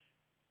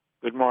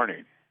Good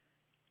morning.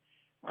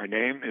 My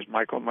name is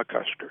Michael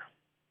McCusker.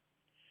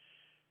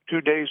 2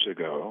 days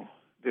ago,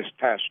 this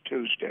past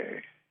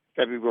Tuesday,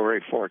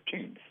 February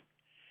 14th,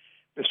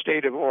 the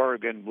state of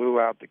Oregon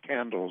blew out the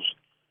candles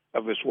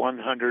of its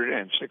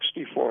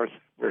 164th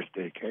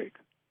birthday cake.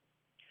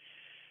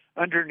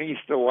 Underneath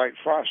the white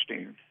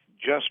frosting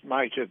just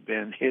might have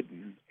been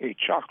hidden a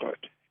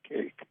chocolate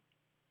cake.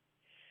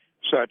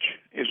 Such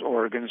is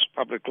Oregon's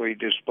publicly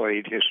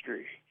displayed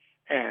history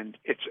and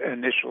its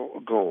initial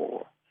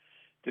goal,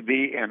 to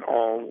be an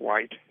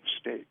all-white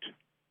state.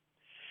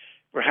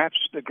 Perhaps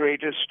the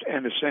greatest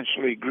and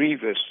essentially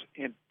grievous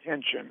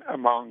intention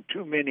among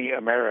too many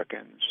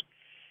Americans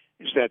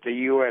is that the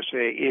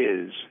USA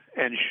is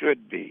and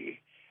should be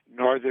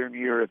Northern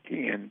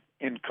European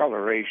in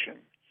coloration,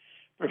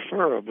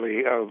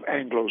 preferably of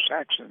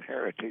Anglo-Saxon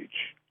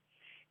heritage,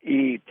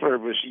 e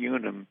pluribus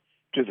unum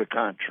to the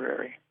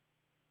contrary.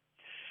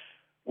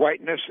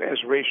 Whiteness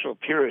as racial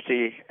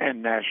purity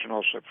and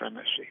national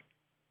supremacy.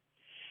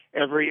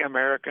 Every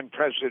American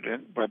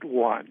president but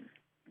one,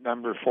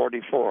 number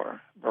 44,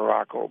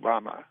 Barack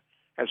Obama,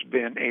 has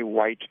been a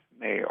white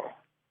male.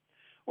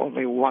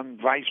 Only one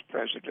vice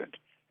president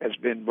has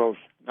been both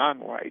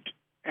non-white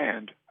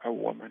and a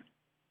woman.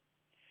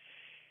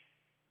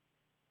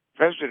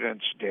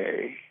 President's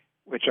Day,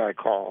 which I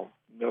call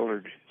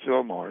Millard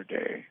Fillmore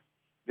Day,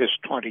 this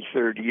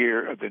 23rd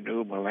year of the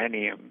new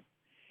millennium,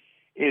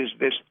 is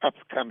this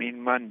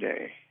upcoming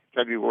Monday,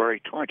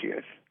 February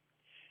 20th,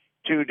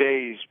 2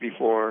 days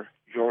before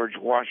George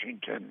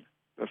Washington,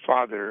 the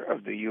father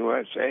of the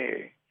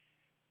USA's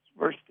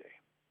birthday.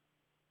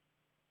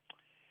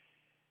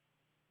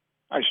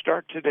 I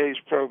start today's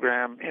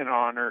program in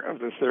honor of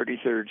the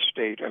 33rd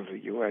state of the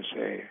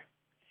USA,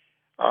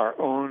 our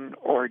own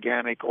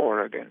organic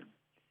Oregon,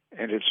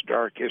 and its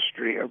dark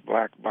history of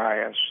black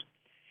bias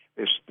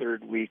this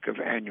third week of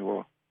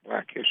annual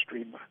Black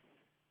History Month.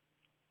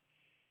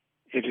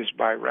 It is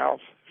by Ralph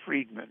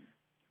Friedman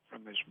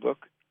from his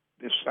book,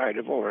 This Side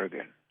of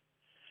Oregon,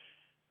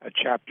 a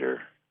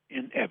chapter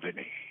in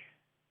ebony,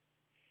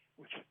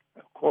 with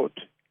a quote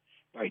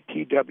by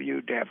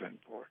T.W.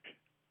 Davenport.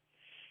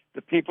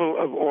 The people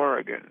of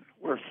Oregon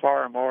were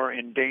far more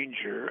in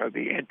danger of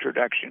the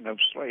introduction of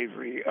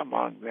slavery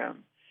among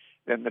them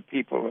than the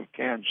people of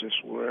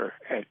Kansas were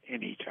at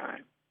any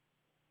time.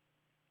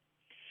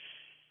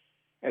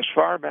 As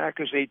far back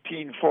as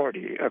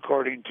 1840,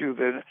 according to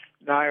the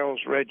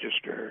Niles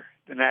Register,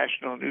 the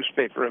national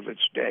newspaper of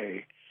its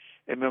day,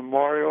 a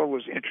memorial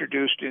was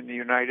introduced in the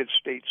United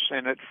States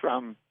Senate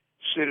from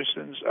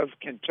citizens of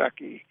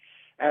Kentucky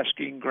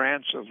asking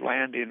grants of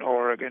land in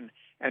Oregon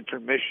and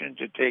permission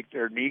to take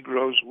their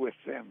Negroes with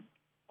them,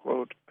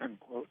 quote,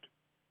 unquote.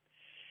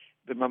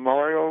 The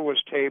memorial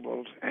was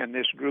tabled, and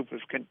this group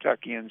of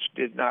Kentuckians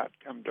did not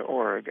come to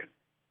Oregon.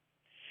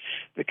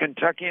 The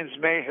Kentuckians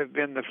may have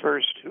been the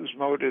first whose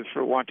motive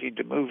for wanting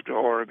to move to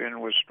Oregon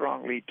was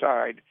strongly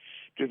tied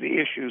to the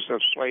issues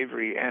of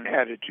slavery and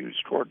attitudes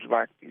towards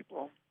black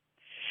people.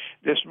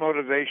 This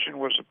motivation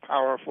was a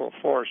powerful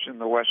force in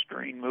the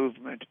Western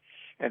movement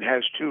and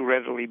has too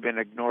readily been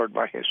ignored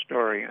by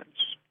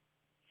historians.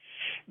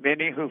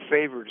 Many who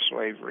favored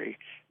slavery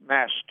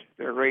masked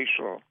their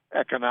racial,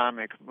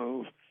 economic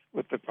move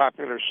with the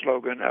popular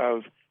slogan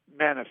of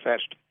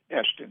Manifest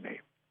Destiny.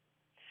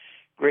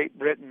 Great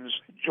Britain's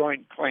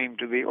joint claim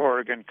to the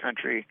Oregon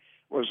country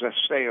was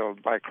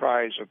assailed by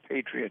cries of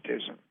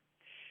patriotism.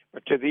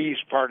 But to these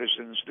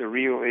partisans, the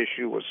real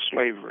issue was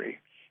slavery,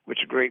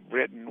 which Great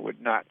Britain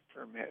would not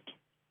permit.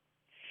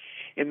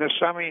 In the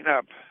summing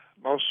up,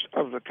 most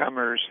of the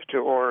comers to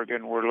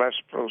Oregon were less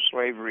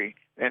pro-slavery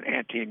than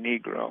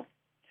anti-Negro.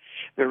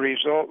 The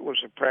result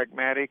was a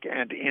pragmatic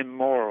and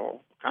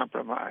immoral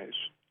compromise.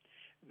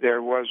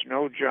 There was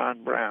no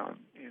John Brown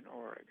in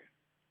Oregon.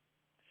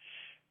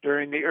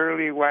 During the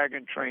early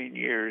wagon train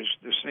years,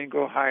 the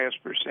single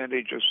highest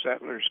percentage of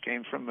settlers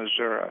came from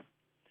Missouri.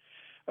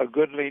 A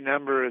goodly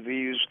number of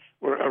these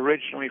were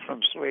originally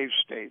from slave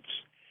states,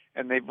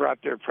 and they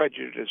brought their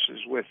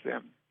prejudices with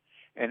them,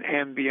 an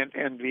ambient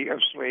envy of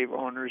slave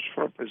owners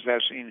for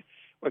possessing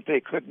what they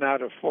could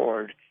not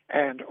afford,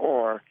 and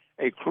or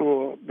a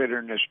cruel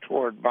bitterness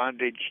toward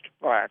bondaged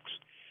blacks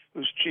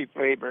whose cheap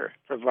labor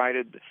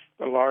provided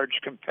the large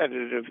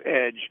competitive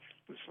edge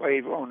the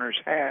slave owners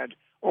had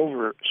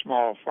over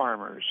small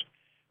farmers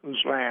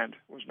whose land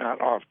was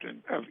not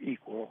often of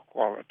equal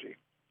quality.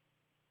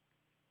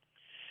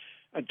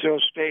 Until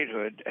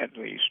statehood, at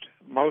least,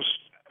 most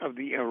of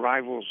the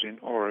arrivals in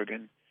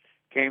Oregon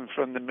came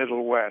from the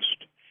Middle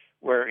West,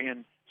 where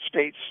in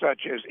states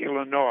such as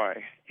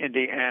Illinois,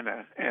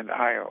 Indiana, and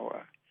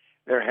Iowa,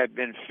 there had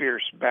been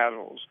fierce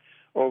battles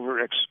over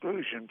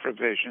exclusion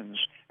provisions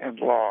and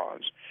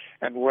laws,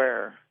 and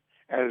where,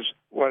 as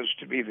was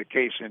to be the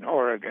case in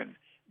Oregon,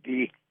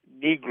 the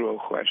Negro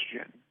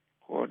question,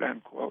 quote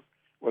unquote,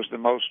 was the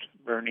most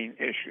burning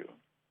issue.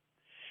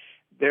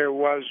 There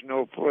was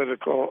no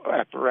political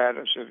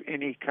apparatus of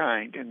any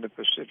kind in the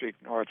Pacific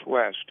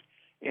Northwest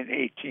in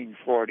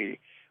 1840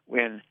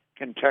 when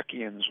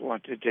Kentuckians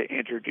wanted to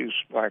introduce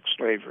black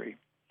slavery.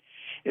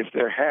 If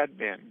there had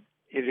been,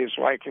 it is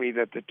likely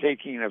that the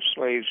taking of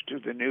slaves to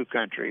the new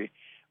country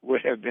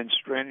would have been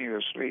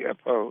strenuously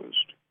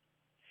opposed.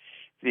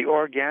 The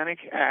Organic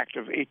Act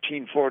of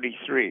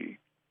 1843,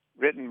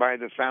 written by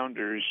the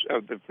founders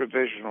of the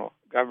provisional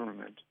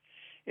government,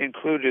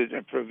 included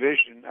a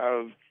provision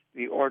of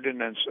the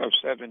Ordinance of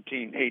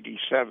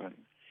 1787,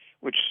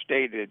 which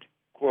stated,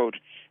 quote,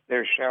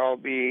 "There shall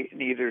be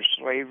neither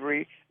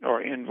slavery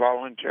nor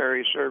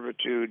involuntary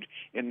servitude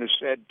in the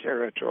said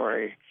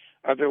territory,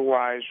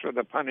 otherwise for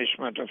the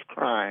punishment of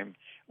crime,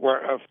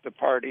 whereof the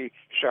party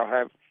shall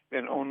have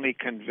been only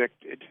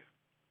convicted,"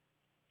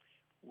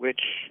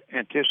 which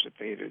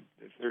anticipated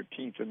the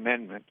 13th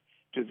Amendment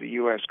to the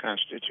U.S.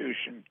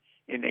 Constitution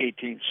in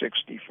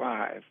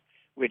 1865,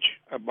 which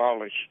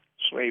abolished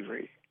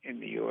slavery in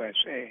the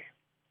USA.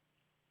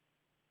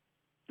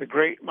 The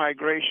Great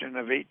Migration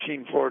of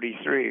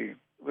 1843,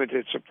 with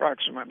its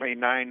approximately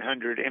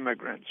 900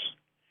 immigrants,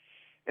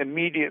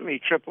 immediately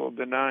tripled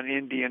the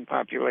non-Indian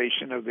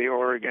population of the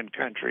Oregon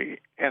country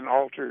and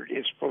altered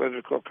its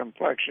political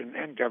complexion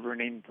and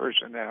governing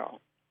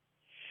personnel.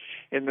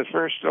 In the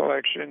first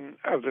election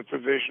of the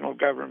provisional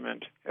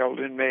government held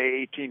in May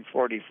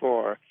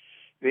 1844,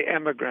 the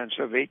emigrants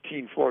of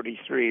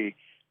 1843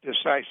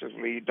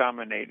 decisively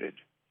dominated.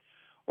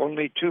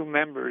 Only 2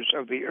 members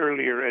of the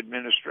earlier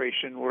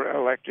administration were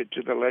elected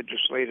to the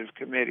Legislative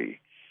Committee,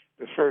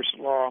 the first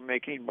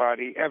law-making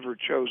body ever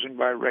chosen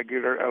by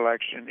regular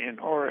election in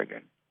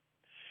Oregon.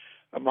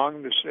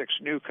 Among the 6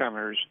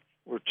 newcomers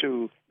were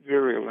 2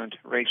 virulent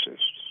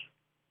racists.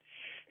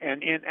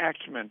 An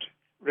enactment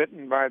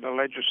written by the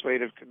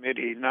Legislative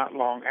Committee not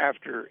long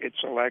after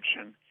its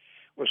election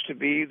was to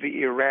be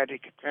the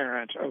erratic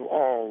parent of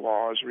all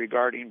laws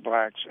regarding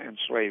blacks and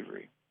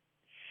slavery.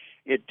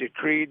 It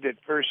decreed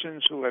that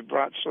persons who had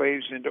brought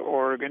slaves into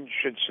Oregon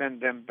should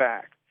send them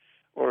back,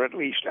 or at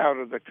least out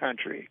of the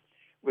country,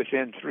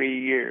 within 3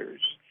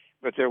 years,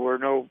 but there were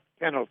no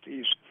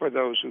penalties for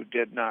those who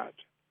did not.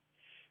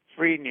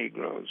 Free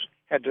Negroes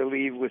had to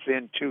leave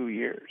within 2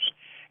 years,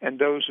 and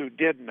those who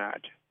did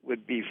not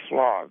would be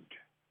flogged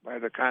by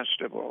the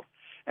constable,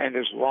 and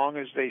as long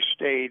as they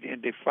stayed in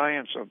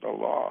defiance of the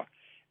law,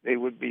 they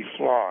would be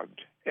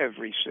flogged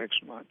every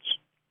 6 months.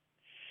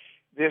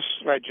 This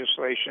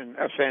legislation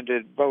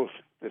offended both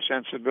the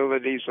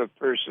sensibilities of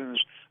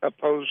persons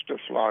opposed to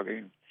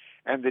flogging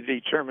and the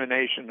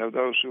determination of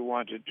those who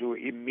wanted to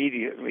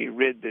immediately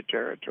rid the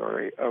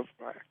territory of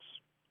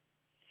blacks.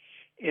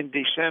 In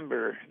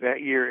December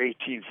that year,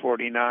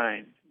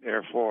 1849,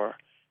 therefore,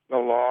 the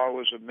law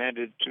was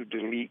amended to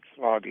delete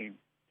flogging.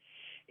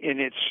 In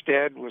its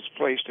stead was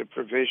placed a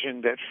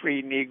provision that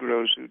free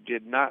Negroes who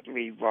did not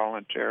leave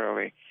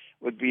voluntarily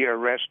would be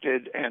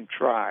arrested and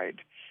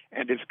tried,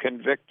 and if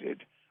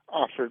convicted,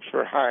 offered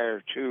for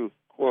hire to,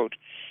 quote,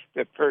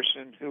 "the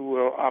person who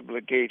will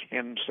obligate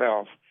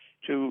himself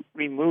to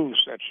remove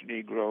such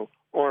Negro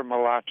or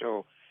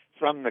mulatto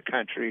from the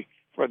country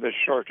for the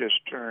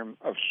shortest term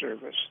of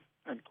service,"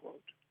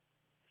 unquote.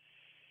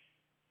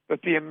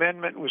 But the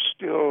amendment was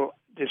still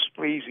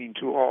displeasing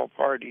to all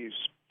parties,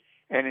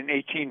 and in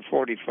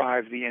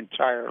 1845 the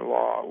entire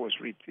law was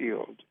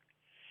repealed.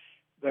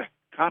 The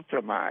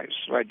compromise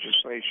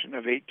legislation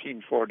of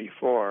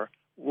 1844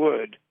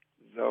 would,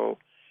 though,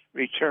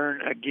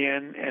 return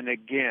again and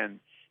again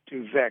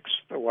to vex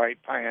the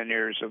white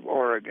pioneers of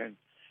Oregon,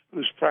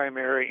 whose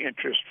primary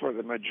interest for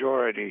the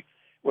majority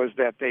was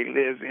that they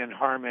live in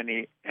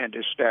harmony and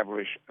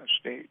establish a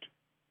state.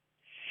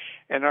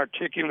 An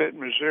articulate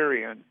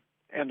Missourian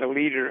and the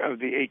leader of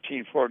the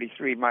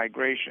 1843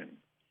 migration,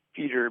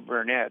 Peter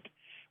Burnett,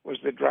 was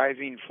the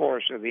driving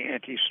force of the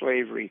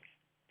anti-slavery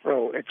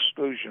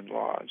pro-exclusion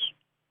laws.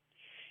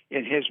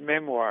 In his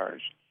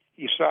memoirs,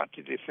 he sought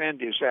to defend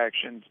his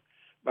actions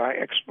by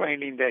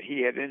explaining that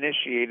he had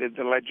initiated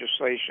the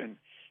legislation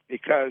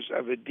because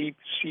of a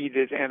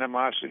deep-seated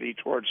animosity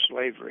toward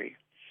slavery,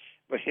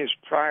 but his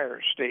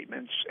prior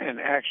statements and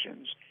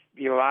actions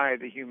belie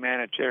the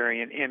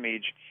humanitarian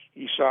image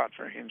he sought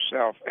for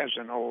himself as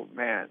an old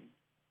man.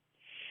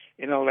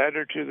 In a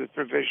letter to the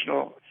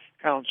Provisional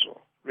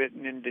Council,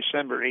 written in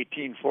December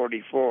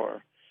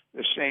 1844,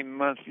 the same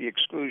month the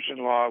exclusion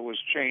law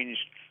was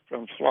changed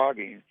from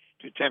flogging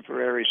to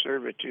temporary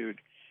servitude,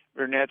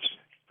 Burnett's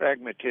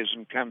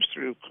pragmatism comes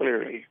through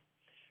clearly.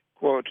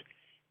 Quote,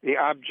 "The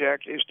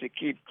object is to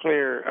keep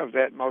clear of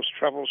that most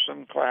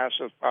troublesome class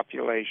of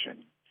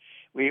population.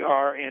 We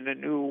are in a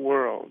new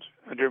world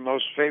under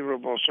most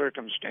favorable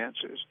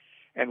circumstances,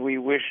 and we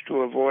wish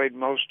to avoid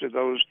most of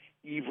those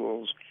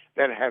evils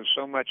that have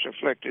so much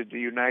afflicted the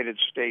United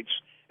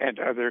States and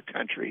other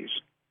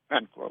countries,"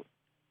 unquote.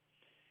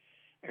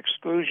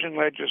 Exclusion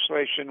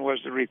legislation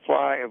was the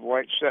reply of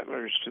white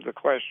settlers to the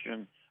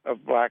question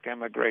of black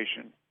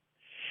emigration.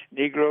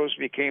 Negroes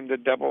became the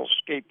double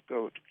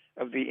scapegoat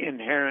of the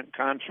inherent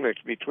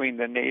conflict between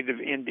the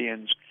native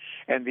Indians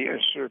and the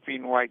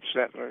usurping white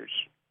settlers.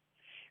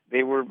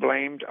 They were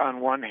blamed on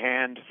one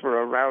hand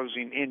for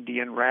arousing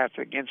Indian wrath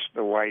against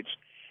the whites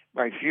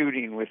by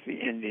feuding with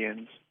the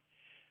Indians,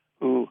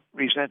 who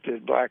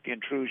resented black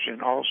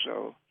intrusion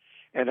also,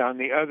 and on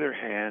the other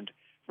hand,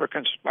 for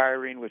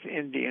conspiring with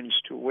Indians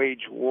to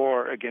wage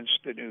war against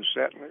the new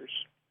settlers.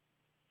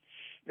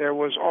 There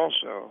was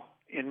also,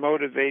 in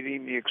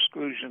motivating the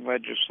exclusion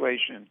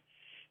legislation,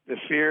 the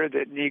fear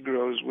that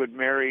Negroes would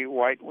marry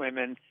white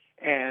women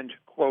and,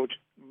 quote,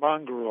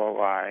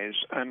 mongrelize,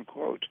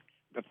 unquote,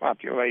 the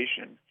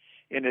population,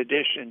 in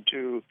addition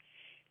to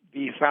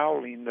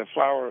befouling the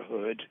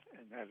flowerhood,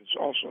 and that is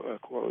also a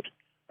quote,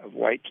 of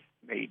white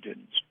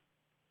maidens.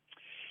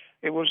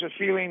 It was a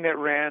feeling that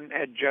ran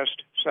at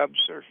just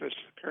subsurface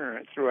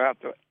current throughout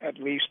at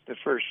least the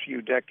first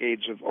few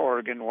decades of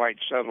Oregon white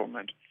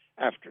settlement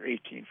after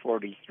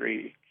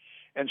 1843,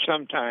 and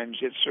sometimes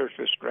it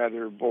surfaced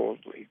rather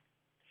boldly.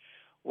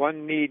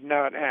 One need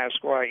not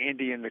ask why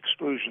Indian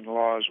exclusion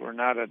laws were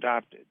not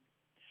adopted.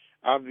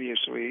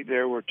 Obviously,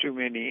 there were too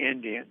many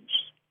Indians.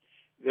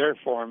 Their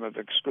form of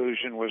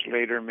exclusion was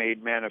later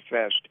made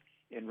manifest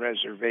in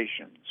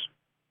reservations.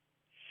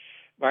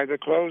 By the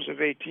close of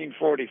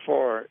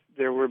 1844,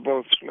 there were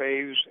both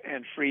slaves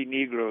and free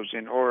Negroes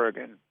in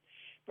Oregon,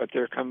 but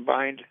their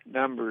combined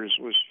numbers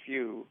was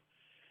few.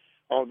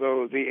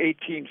 Although the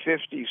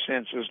 1850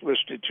 census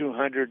listed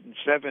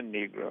 207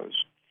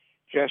 Negroes,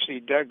 Jesse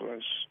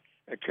Douglas,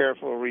 a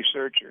careful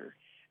researcher,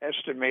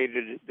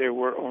 estimated there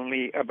were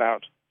only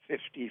about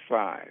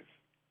 55.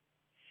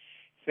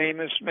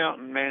 Famous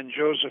mountain man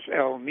Joseph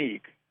L.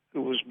 Meek,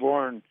 who was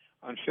born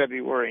on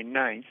February 9,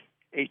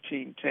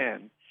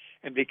 1810,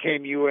 and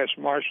became U.S.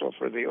 Marshal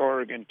for the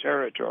Oregon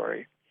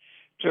Territory,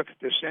 took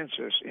the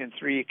census in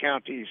 3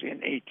 counties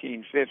in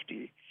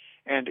 1850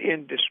 and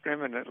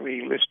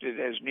indiscriminately listed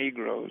as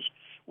Negroes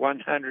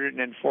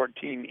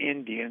 114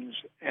 Indians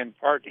and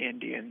part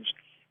Indians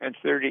and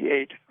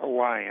 38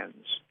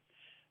 Hawaiians,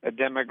 a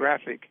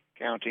demographic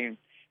counting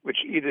which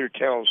either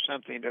tells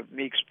something of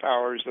Meek's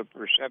powers of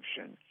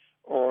perception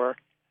or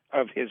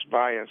of his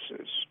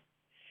biases.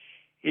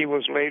 He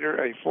was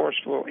later a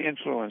forceful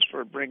influence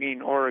for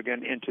bringing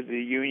Oregon into the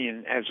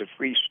Union as a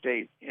free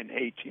state in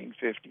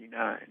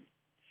 1859.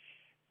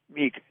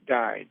 Meek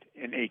died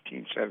in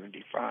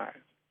 1875.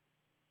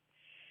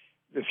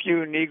 The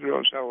few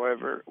Negroes,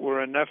 however,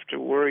 were enough to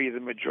worry the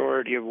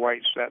majority of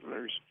white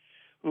settlers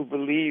who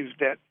believed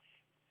that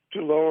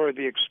to lower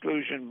the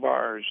exclusion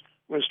bars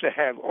was to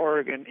have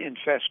Oregon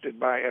infested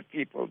by a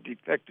people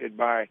depicted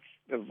by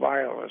the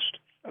vilest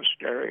of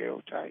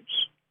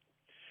stereotypes.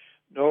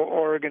 No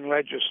Oregon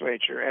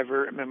legislature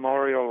ever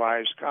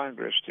memorialized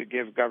Congress to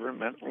give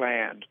government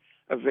land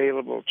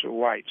available to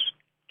whites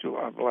to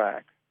a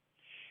black.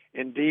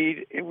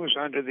 Indeed, it was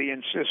under the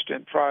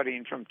insistent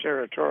prodding from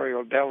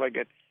territorial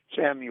delegate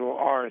Samuel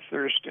R.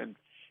 Thurston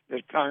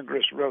that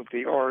Congress wrote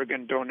the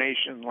Oregon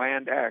Donation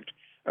Land Act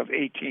of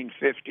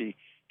 1850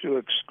 to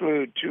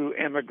exclude 2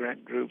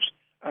 immigrant groups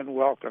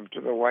unwelcome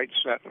to the white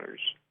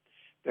settlers,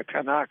 the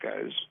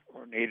Kanakas,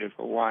 or Native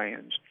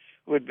Hawaiians,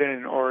 who had been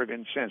in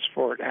Oregon since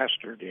Fort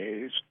Astor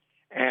days,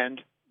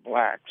 and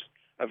blacks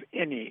of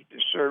any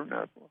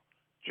discernible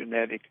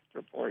genetic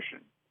proportion.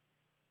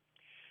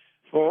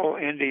 Full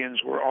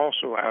Indians were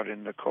also out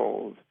in the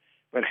cold,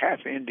 but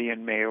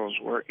half-Indian males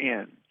were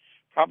in,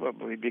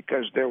 probably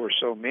because there were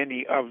so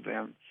many of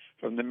them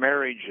from the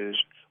marriages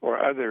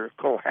or other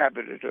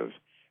cohabitative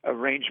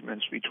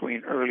arrangements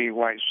between early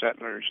white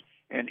settlers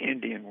and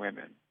Indian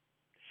women.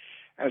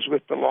 As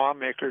with the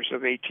lawmakers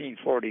of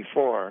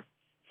 1844,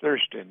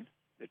 Thurston,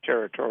 the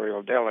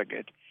territorial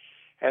delegate,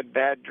 had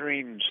bad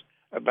dreams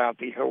about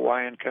the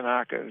Hawaiian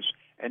Kanakas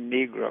and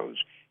Negroes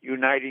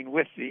uniting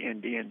with the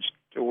Indians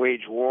to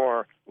wage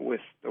war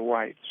with the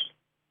whites.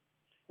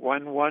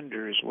 One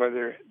wonders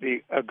whether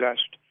the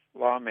august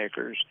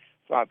lawmakers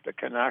thought the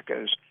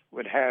Kanakas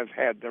would have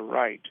had the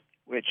right,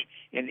 which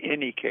in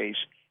any case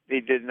they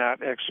did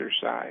not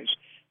exercise,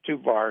 to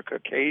bar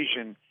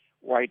Caucasian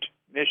white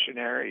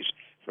missionaries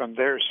from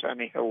their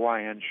sunny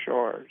Hawaiian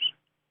shores.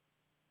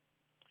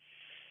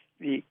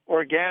 The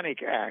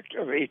Organic Act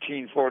of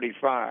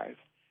 1845,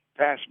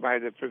 passed by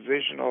the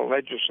Provisional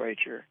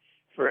Legislature,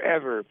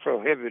 forever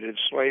prohibited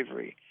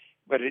slavery,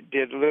 but it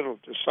did little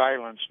to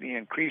silence the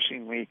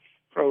increasingly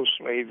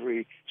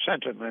pro-slavery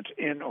sentiment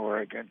in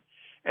Oregon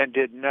and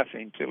did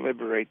nothing to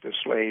liberate the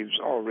slaves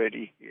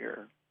already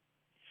here.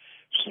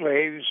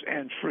 Slaves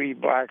and free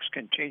blacks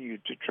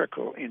continued to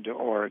trickle into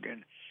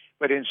Oregon,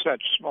 but in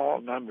such small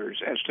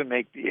numbers as to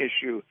make the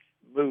issue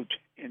moot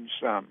in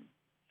some.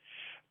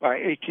 By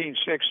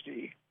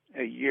 1860,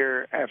 a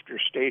year after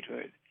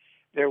statehood,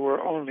 there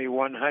were only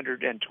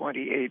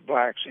 128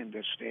 blacks in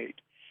the state,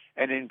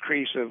 an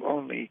increase of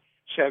only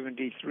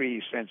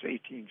 73 since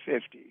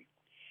 1850.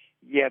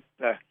 Yet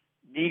the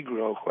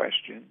Negro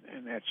question,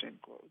 and that's in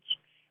quotes,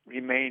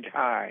 remained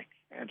high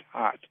and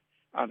hot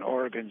on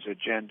Oregon's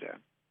agenda.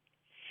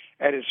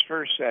 At its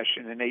first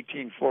session in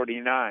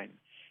 1849,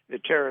 the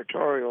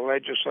territorial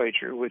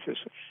legislature, with a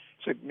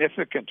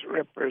significant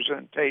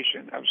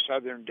representation of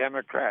Southern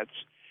Democrats,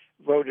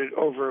 voted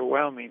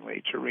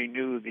overwhelmingly to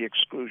renew the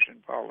exclusion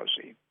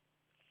policy.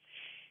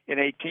 In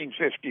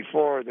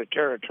 1854, the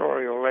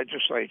territorial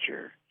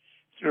legislature,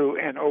 through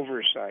an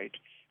oversight,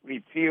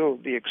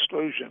 repealed the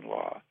exclusion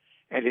law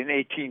And in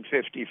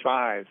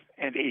 1855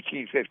 and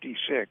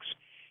 1856,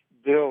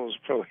 bills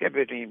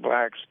prohibiting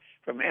blacks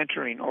from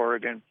entering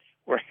Oregon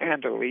were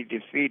handily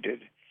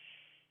defeated.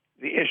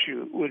 The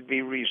issue would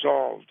be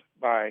resolved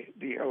by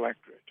the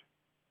electorate.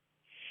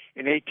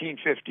 In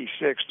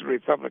 1856, the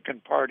Republican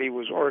Party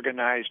was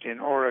organized in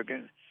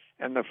Oregon,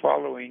 and the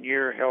following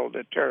year held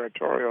a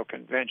territorial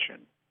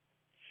convention.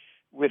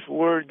 With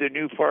word the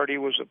new party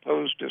was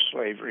opposed to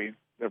slavery,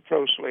 the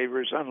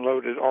pro-slavers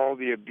unloaded all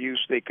the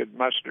abuse they could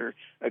muster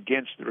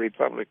against the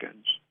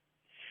Republicans.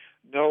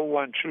 No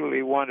one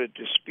truly wanted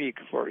to speak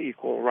for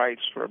equal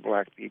rights for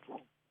black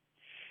people.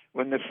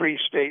 When the Free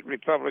State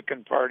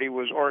Republican Party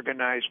was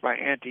organized by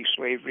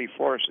anti-slavery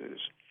forces,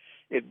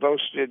 it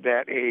boasted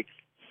that a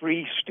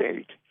free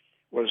state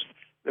was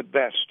the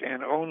best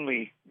and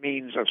only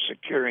means of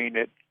securing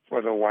it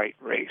for the white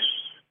race.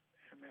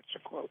 And that's a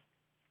quote.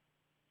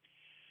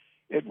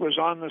 It was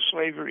on the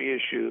slavery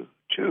issue,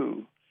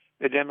 too,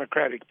 the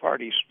Democratic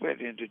Party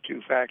split into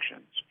two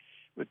factions,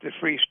 with the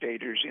Free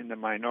Staters in the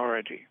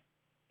minority.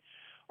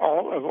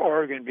 All of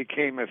Oregon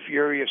became a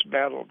furious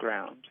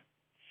battleground.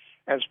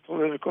 As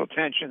political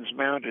tensions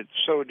mounted,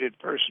 so did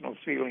personal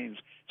feelings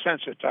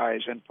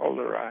sensitize and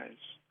polarize.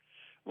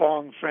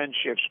 Long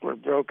friendships were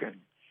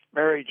broken.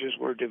 Marriages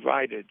were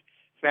divided.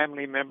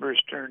 Family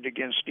members turned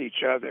against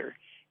each other.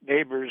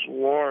 Neighbors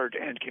warred,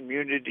 and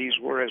communities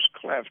were as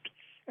cleft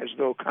as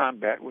though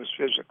combat was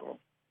physical.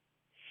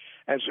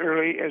 As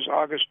early as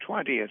August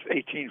 20th,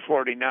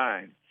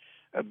 1849,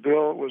 a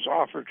bill was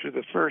offered to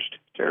the First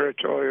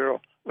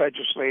Territorial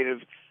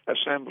Legislative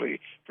Assembly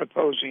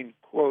proposing,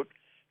 quote,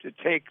 to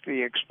take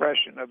the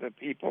expression of the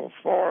people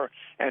for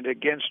and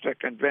against a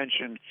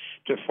convention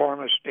to form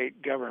a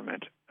state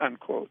government,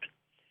 unquote.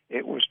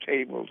 It was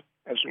tabled,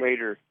 as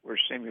later were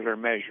similar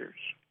measures.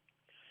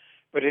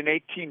 But in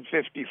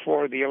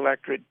 1854, the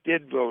electorate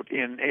did vote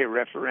in a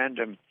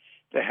referendum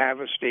to have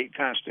a state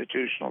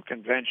constitutional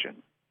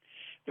convention.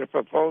 The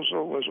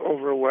proposal was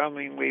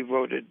overwhelmingly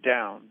voted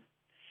down.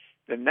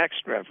 The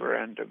next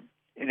referendum,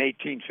 in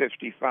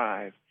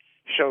 1855,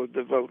 showed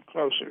the vote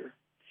closer.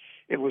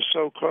 It was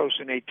so close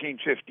in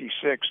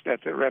 1856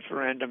 that the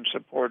referendum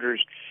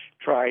supporters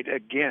tried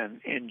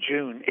again in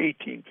June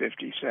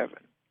 1857.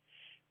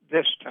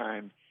 This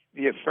time,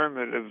 the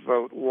affirmative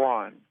vote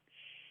won.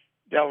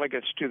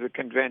 Delegates to the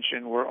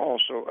convention were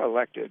also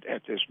elected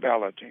at this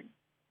balloting.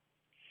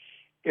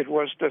 It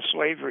was the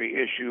slavery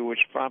issue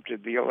which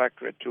prompted the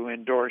electorate to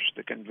endorse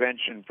the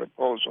convention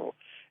proposal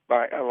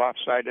by a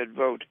lopsided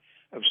vote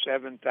of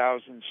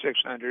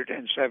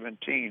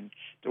 7,617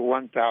 to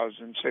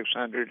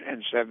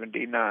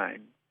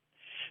 1,679.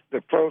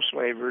 The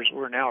pro-slavers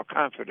were now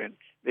confident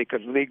they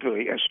could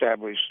legally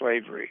establish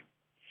slavery.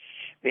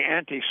 The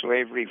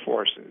anti-slavery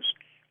forces,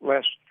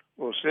 less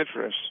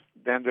vociferous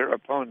than their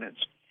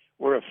opponents,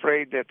 were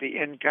afraid that the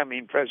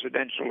incoming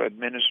presidential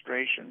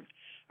administration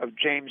of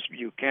James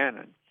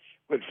Buchanan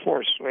would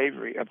force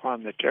slavery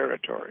upon the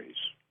territories.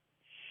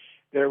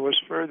 There was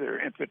further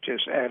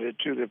impetus added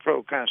to the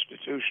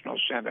pro-constitutional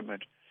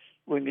sentiment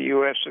when the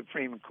U.S.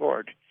 Supreme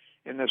Court,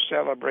 in the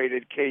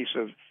celebrated case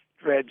of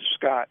Dred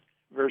Scott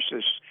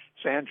versus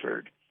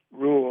Sanford,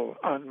 ruled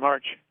on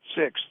March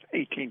 6,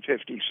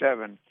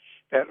 1857,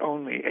 that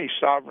only a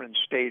sovereign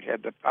state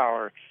had the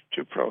power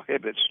to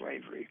prohibit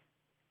slavery.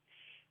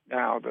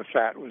 Now the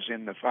fat was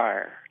in the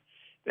fire.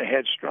 The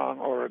headstrong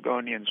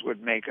Oregonians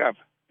would make up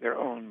their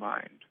own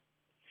mind.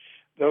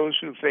 Those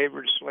who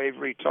favored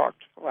slavery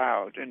talked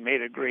loud and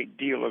made a great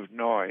deal of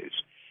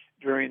noise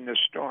during the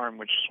storm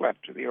which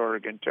swept the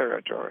Oregon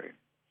Territory.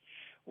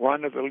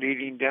 One of the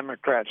leading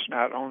Democrats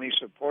not only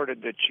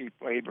supported the cheap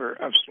labor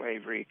of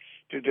slavery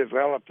to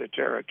develop the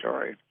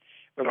territory,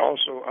 but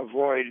also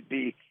avoid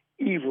the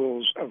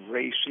evils of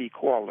race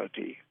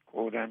equality,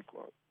 quote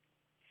unquote.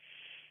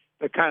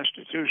 The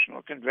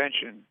Constitutional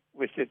Convention,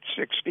 with its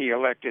 60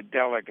 elected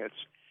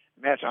delegates,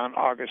 met on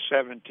August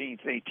 17,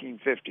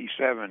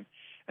 1857,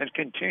 and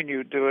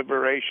continued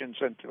deliberations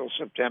until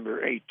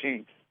September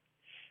 18th.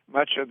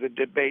 Much of the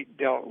debate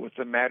dealt with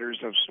the matters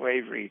of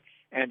slavery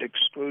and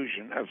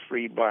exclusion of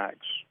free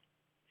blacks.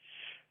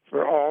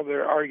 For all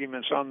their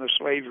arguments on the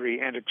slavery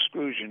and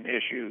exclusion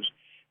issues,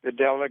 the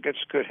delegates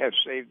could have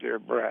saved their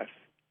breath.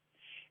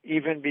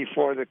 Even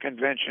before the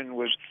convention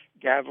was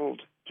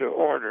gavelled to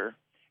order,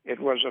 it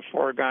was a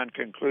foregone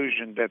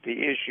conclusion that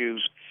the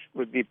issues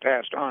would be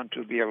passed on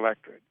to the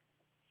electorate.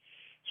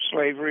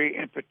 Slavery,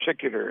 in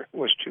particular,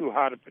 was too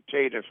hot a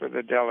potato for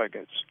the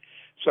delegates.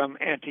 Some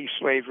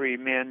anti-slavery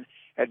men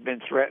had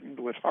been threatened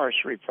with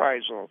harsh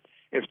reprisal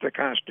if the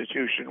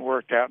Constitution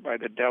worked out by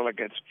the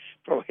delegates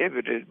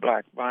prohibited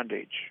black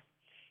bondage.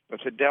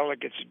 But the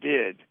delegates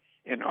did,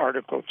 in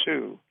Article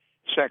 2,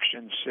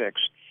 Section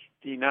 6,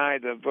 deny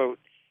the vote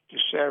to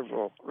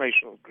several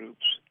racial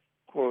groups.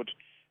 Quote,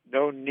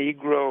 no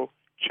Negro,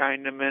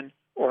 Chinaman,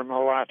 or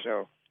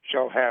mulatto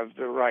shall have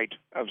the right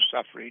of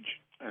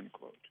suffrage,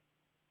 unquote.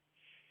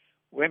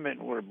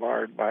 Women were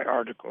barred by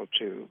Article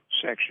 2,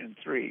 Section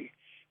 3,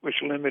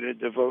 which limited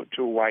the vote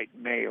to white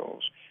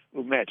males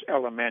who met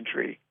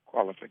elementary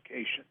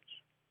qualifications.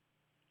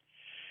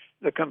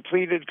 The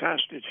completed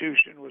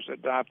Constitution was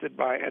adopted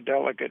by a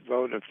delegate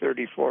vote of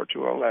 34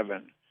 to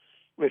 11,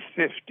 with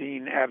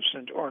 15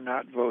 absent or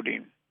not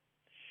voting.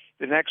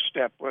 The next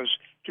step was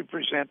to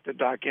present the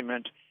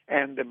document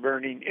and the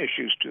burning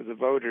issues to the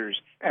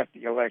voters at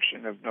the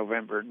election of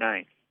November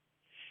 9th.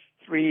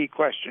 3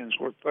 questions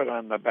were put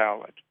on the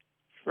ballot.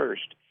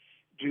 First,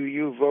 do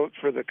you vote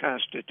for the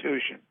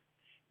Constitution?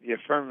 The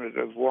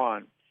affirmative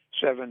won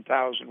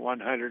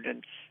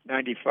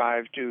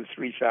 7,195 to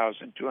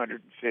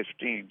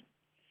 3,215.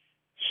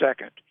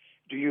 Second,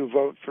 do you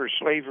vote for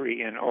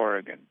slavery in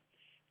Oregon?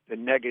 The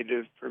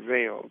negative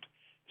prevailed,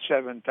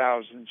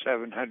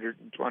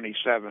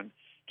 7,727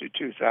 to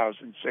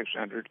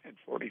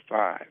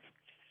 2,645.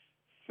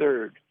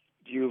 Third,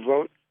 do you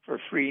vote for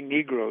free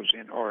Negroes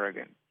in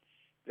Oregon?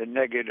 The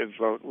negative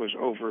vote was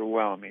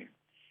overwhelming,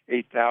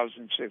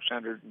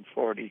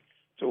 8,640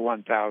 to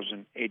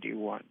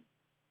 1,081.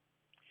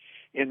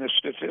 In the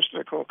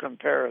statistical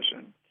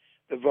comparison,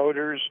 the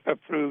voters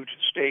approved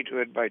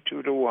statehood by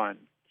 2 to 1,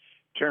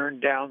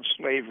 turned down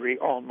slavery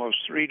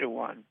almost 3 to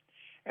 1,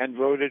 and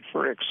voted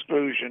for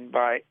exclusion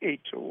by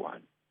 8 to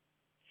 1.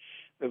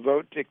 The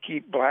vote to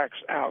keep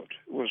blacks out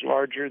was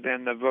larger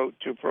than the vote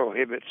to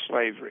prohibit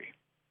slavery.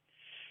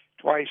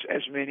 Twice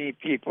as many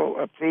people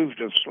approved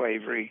of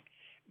slavery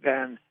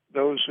than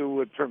those who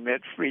would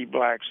permit free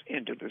blacks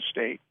into the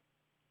state.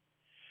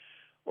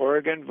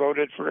 Oregon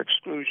voted for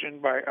exclusion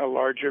by a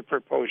larger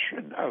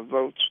proportion of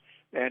votes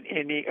than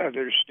any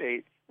other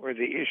state where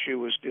the issue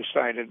was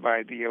decided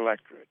by the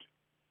electorate.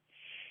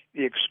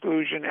 The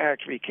Exclusion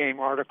Act became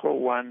Article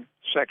 1,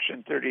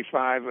 Section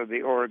 35 of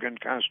the Oregon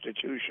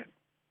Constitution.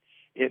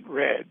 It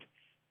read,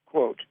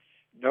 quote,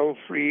 "No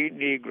free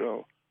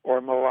Negro or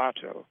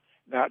mulatto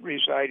not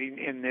residing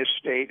in this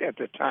state at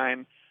the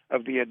time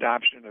of the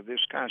adoption of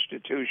this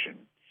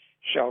Constitution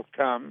shall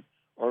come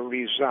or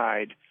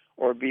reside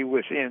or be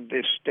within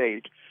this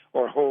state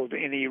or hold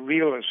any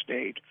real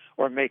estate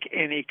or make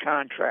any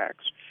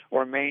contracts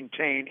or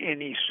maintain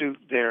any suit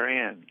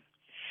therein.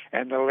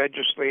 And the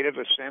Legislative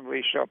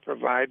Assembly shall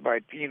provide by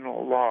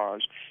penal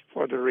laws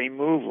for the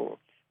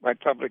removal by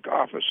public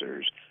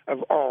officers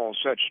of all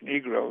such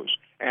Negroes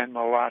and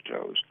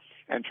mulattoes,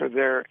 and for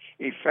their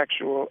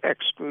effectual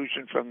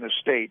exclusion from the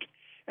state,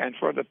 and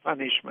for the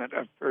punishment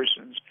of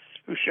persons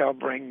who shall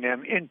bring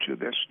them into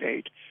the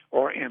state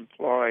or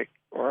employ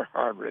or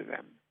harbor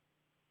them."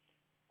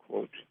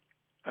 Quote,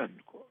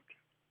 unquote.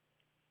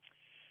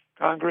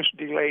 Congress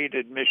delayed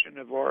admission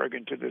of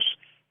Oregon to the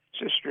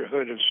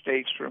sisterhood of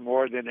states for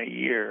more than a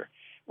year,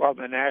 while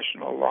the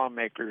national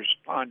lawmakers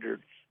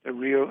pondered the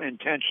real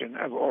intention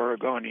of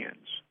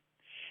Oregonians.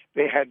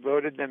 They had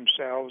voted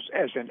themselves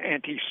as an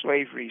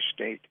anti-slavery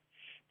state,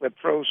 but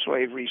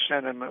pro-slavery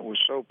sentiment was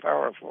so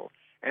powerful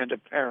and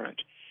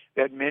apparent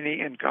that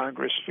many in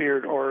Congress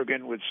feared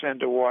Oregon would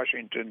send to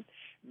Washington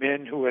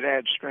men who would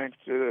add strength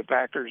to the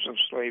backers of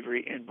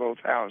slavery in both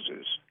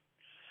houses.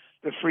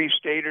 The Free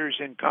Staters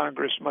in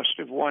Congress must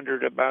have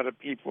wondered about a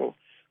people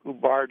who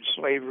barred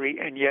slavery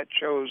and yet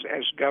chose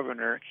as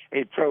governor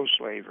a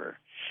pro-slaver,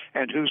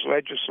 and whose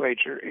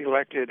legislature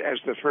elected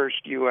as the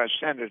first U.S.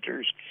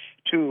 senators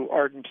 2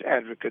 ardent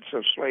advocates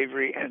of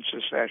slavery and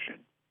secession.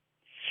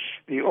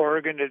 The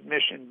Oregon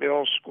admission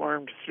bill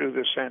squirmed through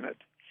the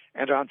Senate,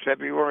 and on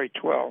February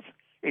 12,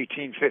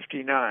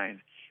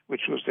 1859,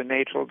 which was the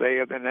natal day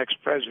of the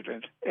next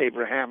president,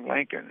 Abraham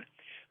Lincoln,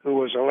 who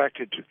was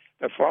elected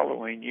the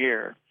following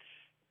year,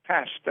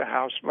 passed the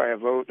House by a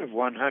vote of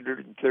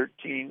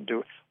 113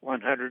 to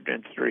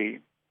 103.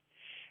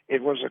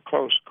 It was a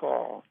close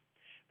call.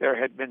 There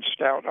had been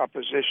stout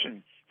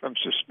opposition from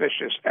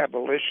suspicious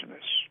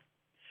abolitionists.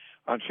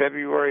 On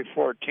February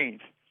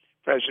 14th,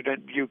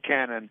 President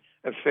Buchanan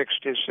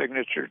affixed his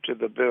signature to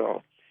the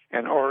bill,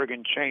 and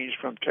Oregon changed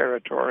from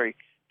territory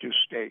to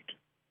state.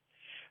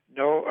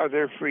 No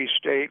other free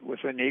state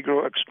with a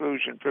Negro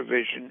exclusion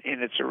provision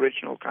in its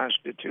original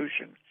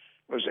constitution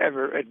was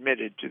ever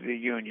admitted to the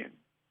Union.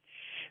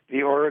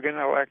 The Oregon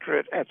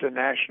electorate at the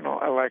national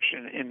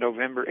election in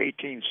November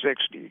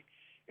 1860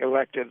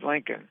 elected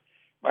Lincoln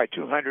by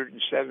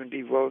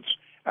 270 votes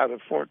out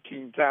of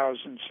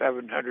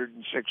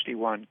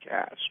 14,761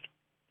 cast.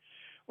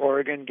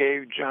 Oregon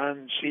gave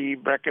John C.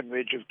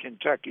 Breckinridge of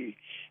Kentucky,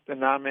 the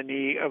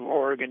nominee of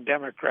Oregon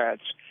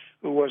Democrats,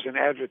 who was an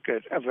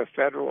advocate of a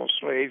federal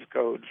slave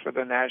code for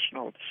the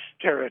national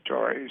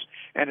territories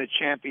and a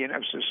champion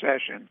of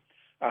secession,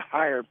 a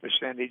higher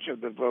percentage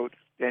of the vote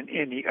than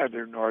any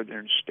other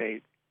northern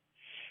state.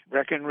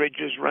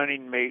 Breckinridge's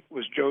running mate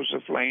was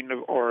Joseph Lane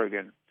of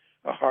Oregon,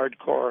 a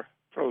hardcore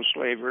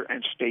pro-slaver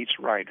and states'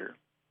 writer.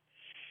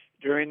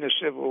 During the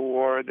Civil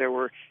War, there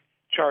were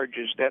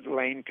charges that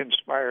Lane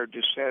conspired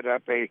to set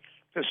up a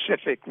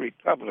Pacific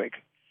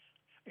Republic,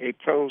 a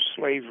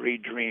pro-slavery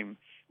dream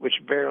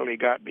which barely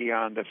got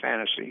beyond the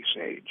fantasy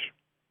stage.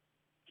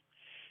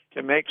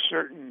 To make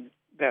certain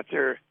that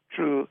their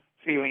true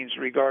feelings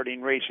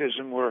regarding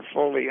racism were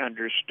fully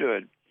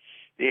understood,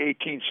 the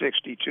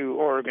 1862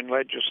 Oregon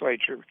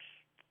legislature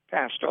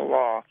passed a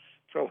law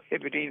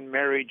prohibiting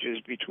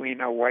marriages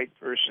between a white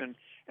person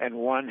and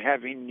one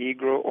having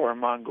Negro or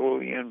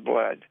Mongolian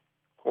blood,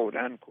 quote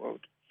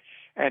unquote,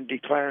 and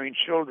declaring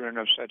children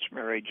of such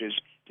marriages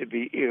to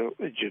be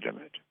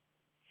illegitimate.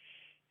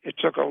 It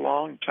took a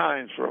long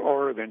time for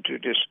Oregon to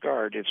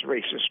discard its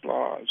racist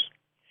laws.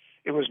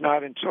 It was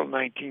not until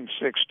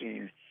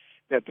 1916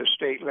 that the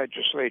state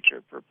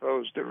legislature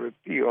proposed the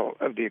repeal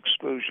of the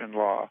Exclusion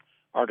Law,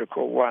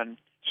 Article 1,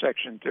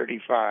 Section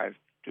 35,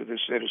 to the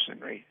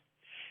citizenry.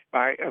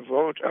 By a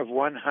vote of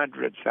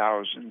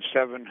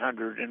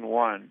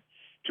 100,701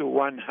 to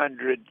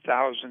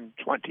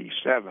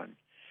 100,027,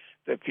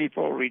 the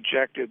people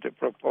rejected the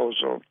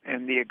proposal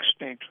and the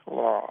extinct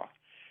law.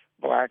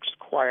 Blacks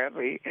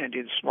quietly and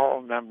in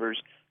small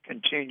numbers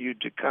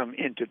continued to come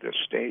into the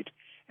state,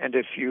 and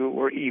a few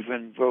were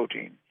even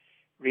voting,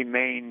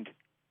 remained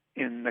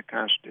in the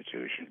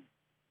Constitution.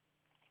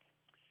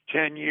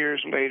 10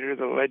 years later,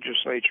 the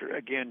legislature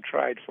again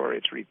tried for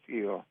its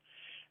repeal,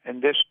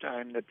 and this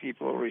time the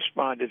people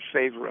responded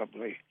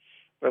favorably,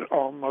 but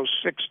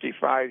almost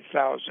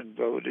 65,000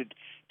 voted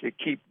to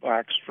keep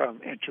blacks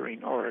from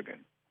entering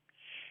Oregon.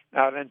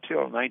 Not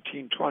until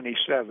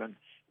 1927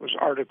 was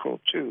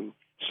Article 2,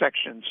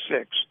 Section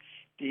 6,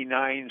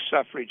 denying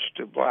suffrage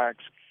to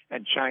blacks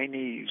and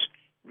Chinese,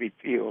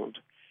 repealed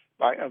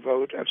by a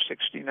vote of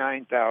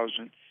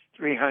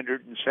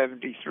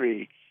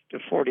 69,373 to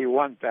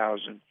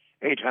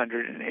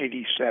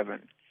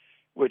 41,887,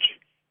 which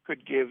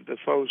could give the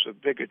foes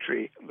of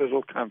bigotry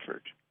little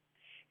comfort.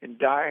 In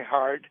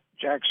die-hard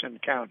Jackson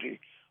County,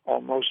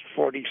 almost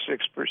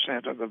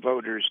 46% of the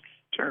voters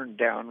turned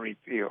down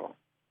repeal.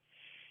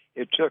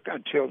 It took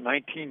until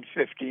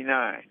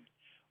 1959,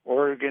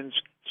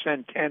 Oregon's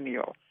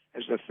centennial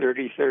as the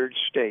 33rd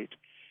state,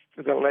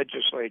 for the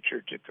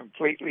legislature to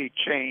completely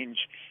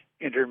change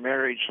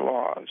intermarriage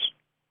laws.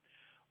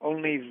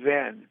 Only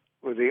then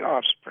were the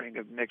offspring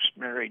of mixed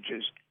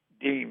marriages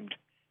deemed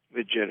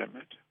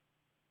legitimate.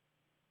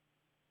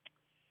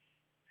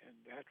 And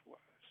that was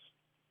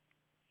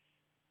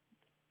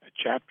a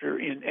chapter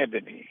in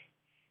Ebony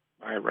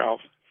by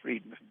Ralph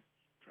Friedman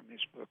from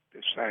his book,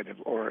 This Side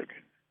of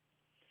Oregon.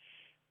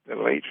 The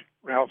late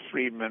Ralph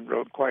Friedman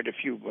wrote quite a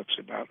few books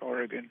about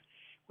Oregon,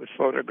 with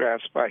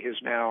photographs by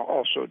his now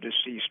also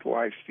deceased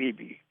wife,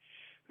 Phoebe,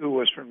 who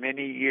was for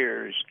many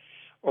years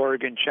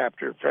Oregon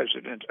chapter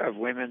president of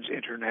Women's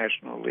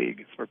International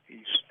League for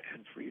Peace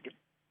and Freedom.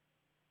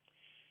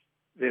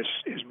 This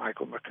is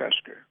Michael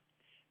McCusker.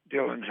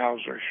 Dylan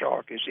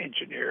Hauser-Schalk is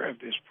engineer of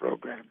this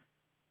program.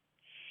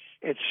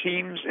 It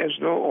seems as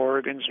though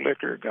Oregon's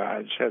liquor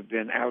gods have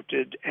been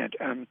outed and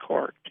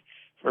uncorked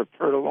for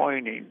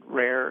purloining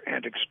rare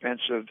and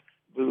expensive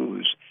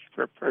booze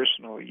for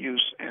personal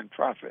use and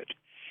profit,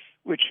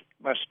 which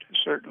must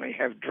certainly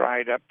have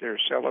dried up their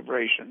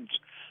celebrations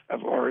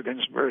of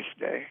Oregon's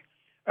birthday,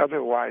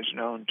 otherwise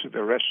known to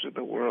the rest of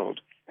the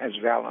world as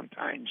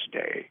Valentine's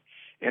Day,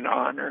 in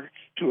honor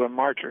to a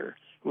martyr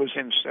who was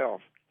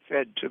himself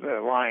fed to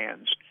the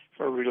lions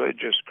for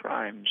religious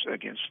crimes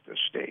against the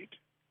state.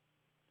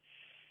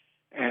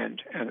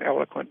 And an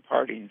eloquent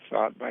parting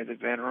thought by the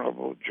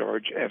Venerable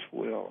George F.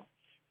 Will,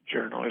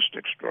 journalist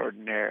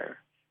extraordinaire,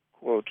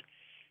 quote,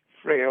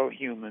 "Frail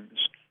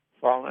humans,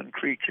 fallen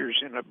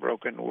creatures in a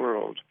broken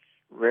world,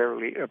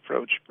 rarely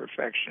approach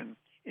perfection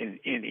in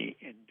any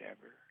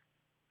endeavor,"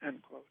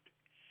 unquote.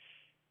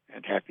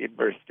 And happy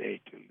birthday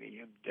to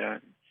Liam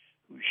Dunn,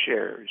 who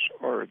shares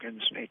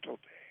Oregon's natal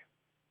day.